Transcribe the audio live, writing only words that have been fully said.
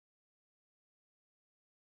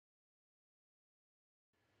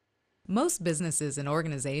Most businesses and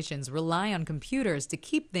organizations rely on computers to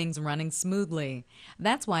keep things running smoothly.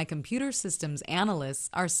 That's why computer systems analysts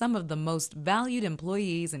are some of the most valued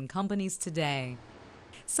employees in companies today.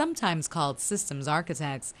 Sometimes called systems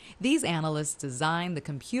architects, these analysts design the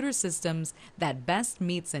computer systems that best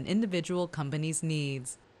meets an individual company's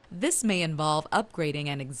needs. This may involve upgrading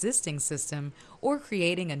an existing system or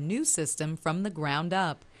creating a new system from the ground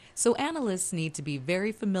up. So analysts need to be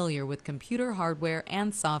very familiar with computer hardware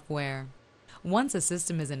and software. Once a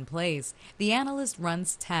system is in place, the analyst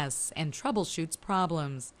runs tests and troubleshoots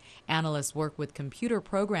problems. Analysts work with computer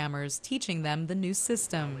programmers, teaching them the new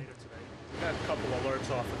system. We got a couple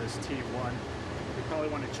alerts off of this T1. We probably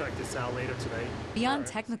want to check this out later today. Beyond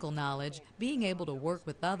technical knowledge, being able to work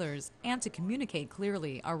with others and to communicate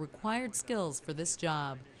clearly are required skills for this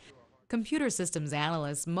job. Computer systems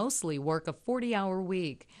analysts mostly work a 40-hour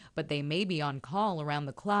week, but they may be on call around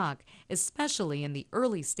the clock, especially in the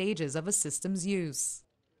early stages of a system's use.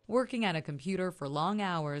 Working at a computer for long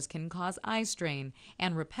hours can cause eye strain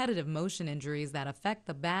and repetitive motion injuries that affect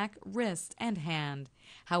the back, wrist, and hand.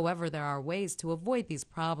 However, there are ways to avoid these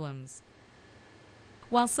problems.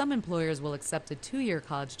 While some employers will accept a 2-year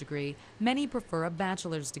college degree, many prefer a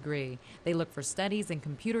bachelor's degree. They look for studies in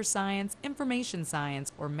computer science, information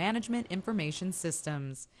science, or management information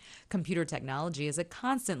systems. Computer technology is a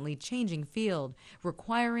constantly changing field,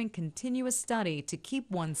 requiring continuous study to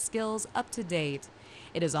keep one's skills up to date.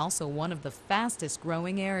 It is also one of the fastest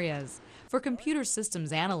growing areas. For computer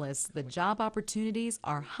systems analysts, the job opportunities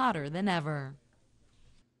are hotter than ever.